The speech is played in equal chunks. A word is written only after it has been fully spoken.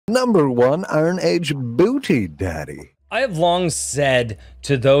Number 1 Iron Age Booty Daddy. I have long said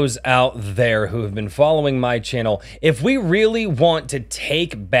to those out there who have been following my channel, if we really want to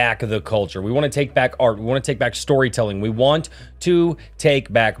take back the culture, we want to take back art, we want to take back storytelling, we want to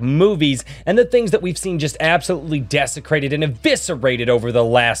take back movies and the things that we've seen just absolutely desecrated and eviscerated over the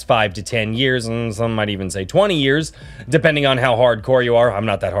last 5 to 10 years, and some might even say 20 years, depending on how hardcore you are. I'm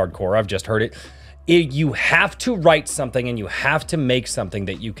not that hardcore, I've just heard it. You have to write something and you have to make something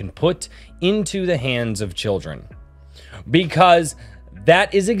that you can put into the hands of children. Because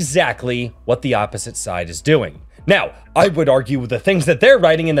that is exactly what the opposite side is doing. Now, I would argue the things that they're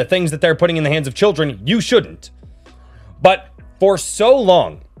writing and the things that they're putting in the hands of children, you shouldn't. But for so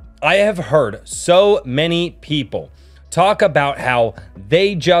long, I have heard so many people talk about how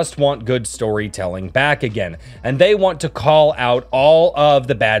they just want good storytelling back again. And they want to call out all of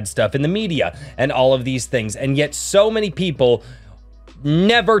the bad stuff in the media and all of these things. And yet so many people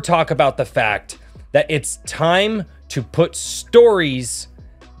never talk about the fact that it's time to put stories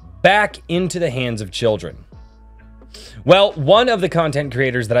back into the hands of children. Well, one of the content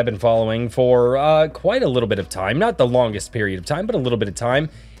creators that I've been following for quite a little bit of time, not the longest period of time, but a little bit of time,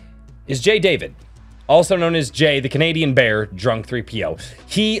 is Jay David, also known as Jay, the Canadian Bear, Drunk 3PO.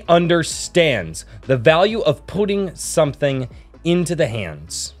 He understands the value of putting something into the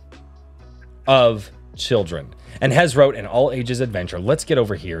hands of children and has wrote an all-ages adventure. Let's get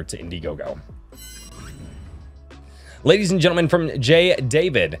over here to Indiegogo. Ladies and gentlemen, from Jay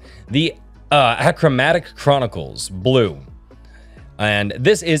David, the Achromatic Chronicles Blue. And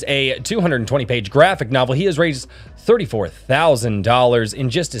this is a 220-page graphic novel. He has raised $34,000 in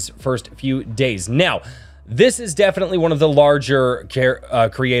just his first few days. Now, this is definitely one of the larger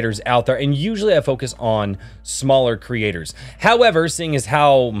creators out there, and usually I focus on smaller creators. However, seeing as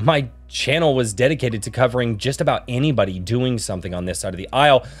how my channel was dedicated to covering just about anybody doing something on this side of the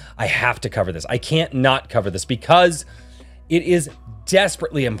aisle, I have to cover this. I can't not cover this because it is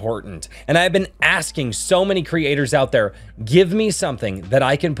desperately important. And I've been asking so many creators out there, give me something that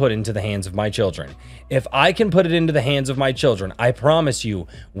I can put into the hands of my children. If I can put it into the hands of my children, I promise you,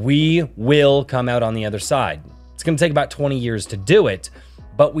 we will come out on the other side. It's going to take about 20 years to do it,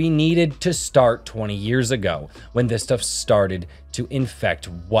 but we needed to start 20 years ago when this stuff started to infect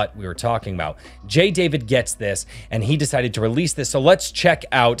what we were talking about. Jay David gets this and he decided to release this. So let's check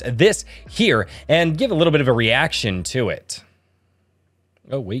out this here and give a little bit of a reaction to it.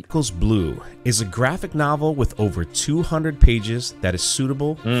 Oh, wait. Blue is a graphic novel with over 200 pages that is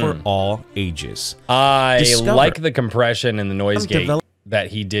suitable for all ages. I like the compression and the noise gate that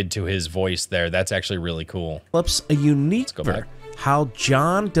he did to his voice there. That's actually really cool. Develops a unique how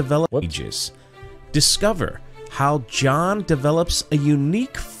John develops ages. Discover how John develops a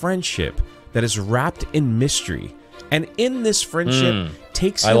unique friendship that is wrapped in mystery. And in this friendship,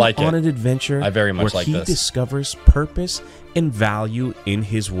 takes him on an adventure where he discovers purpose and value in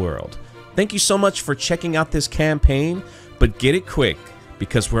his world. Thank you so much for checking out this campaign, but get it quick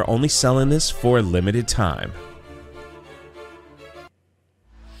because we're only selling this for a limited time.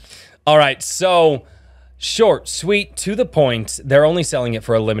 All right, so short, sweet, to the point. They're only selling it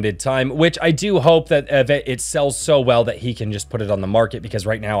for a limited time, which I do hope that it sells so well that he can just put it on the market, because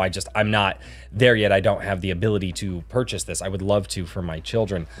right now I'm not there yet. I don't have the ability to purchase this. I would love to for my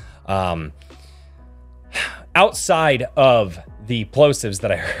children. Outside of the plosives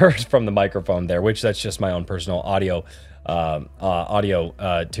that I heard from the microphone there, which that's just my own personal audio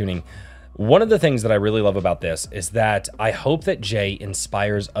tuning. One of the things that I really love about this is that I hope that Jay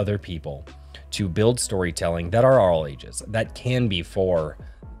inspires other people to build storytelling that are all ages, that can be for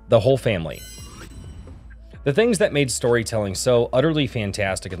the whole family. The things that made storytelling so utterly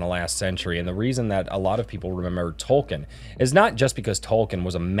fantastic in the last century, and the reason that a lot of people remember Tolkien, is not just because Tolkien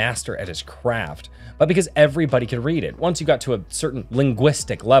was a master at his craft, but because everybody could read it once you got to a certain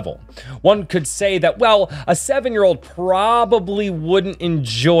linguistic level. One could say that, well, a 7-year-old probably wouldn't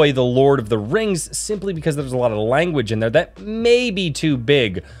enjoy The Lord of the Rings simply because there's a lot of language in there that may be too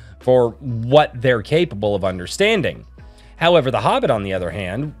big for what they're capable of understanding. However, The Hobbit, on the other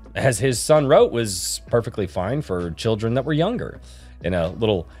hand, as his son wrote, was perfectly fine for children that were younger, in a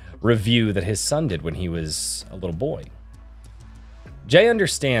little review that his son did when he was a little boy. Jay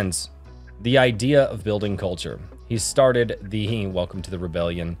understands the idea of building culture. He started the Welcome to the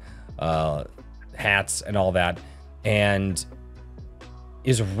Rebellion hats and all that, and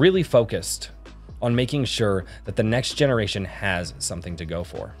is really focused on making sure that the next generation has something to go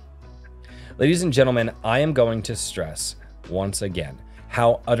for. Ladies and gentlemen, I am going to stress once again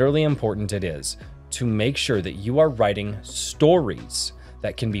how utterly important it is to make sure that you are writing stories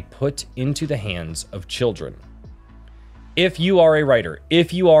that can be put into the hands of children. if you are a writer,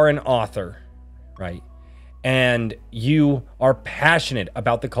 if you are an author, right, and you are passionate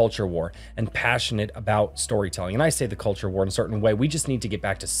about the culture war and passionate about storytelling, and I say the culture war in a certain way, we just need to get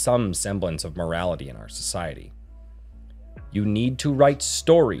back to some semblance of morality in our society. You need to write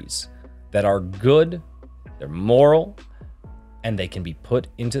stories that are good, they're moral, and they can be put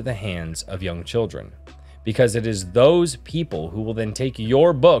into the hands of young children. Because it is those people who will then take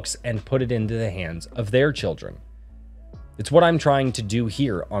your books and put it into the hands of their children. It's what I'm trying to do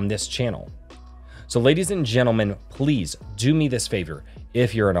here on this channel. So ladies and gentlemen, please do me this favor.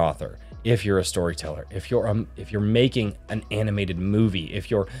 If you're an author, if you're a storyteller, if you're making an animated movie, if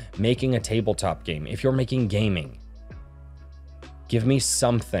you're making a tabletop game, if you're making gaming, give me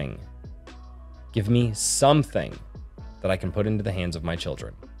something. Give me something that I can put into the hands of my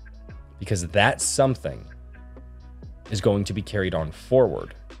children. Because that something is going to be carried on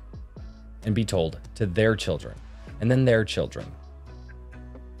forward and be told to their children, and then their children.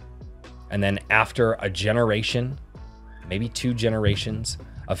 And then after a generation, maybe 2 generations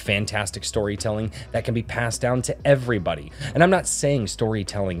of fantastic storytelling, that can be passed down to everybody. And I'm not saying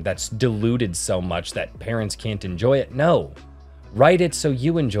storytelling that's diluted so much that parents can't enjoy it. No, write it so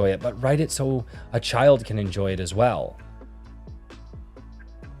you enjoy it, but write it so a child can enjoy it as well.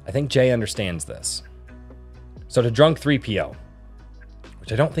 I think Jay understands this. So to Drunk 3PO,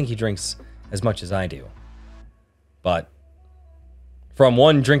 which I don't think he drinks as much as I do, but from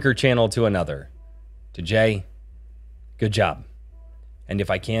one drinker channel to another, to Jay, good job. And if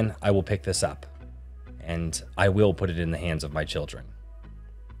I can, I will pick this up and I will put it in the hands of my children.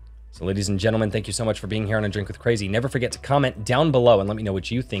 So ladies and gentlemen, thank you so much for being here on A Drink with Crazy. Never forget to comment down below and let me know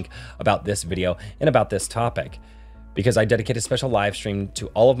what you think about this video and about this topic, because I dedicate a special live stream to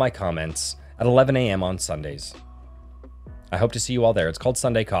all of my comments at 11 a.m. on Sundays. I hope to see you all there. It's called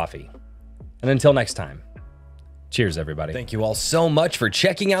Sunday Coffee. And until next time, cheers, everybody. Thank you all so much for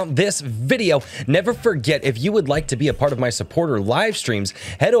checking out this video. Never forget, if you would like to be a part of my supporter live streams,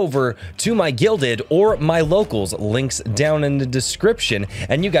 head over to my Guilded or my Locals, links down in the description,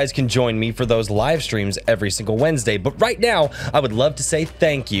 and you guys can join me for those live streams every single Wednesday. But right now, I would love to say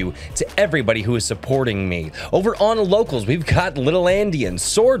thank you to everybody who is supporting me. Over on Locals, we've got Little Andean,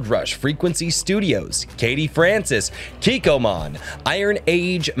 Sword Rush, Frequency Studios, Katie Francis, Kikomon, Iron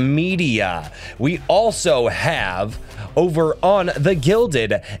Age Media. We also have over on the Guilded,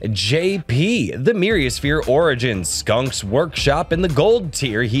 JP, the Myriasphere Origins, Skunk's Workshop in the Gold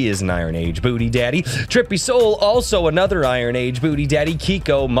tier. He is an Iron Age booty daddy. Trippy Soul, also another Iron Age booty daddy.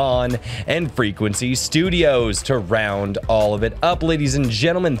 Kikomon, and Frequency Studios to round all of it up. Ladies and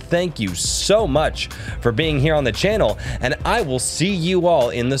gentlemen, thank you so much for being here on the channel, and I will see you all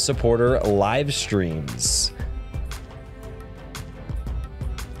in the supporter live streams.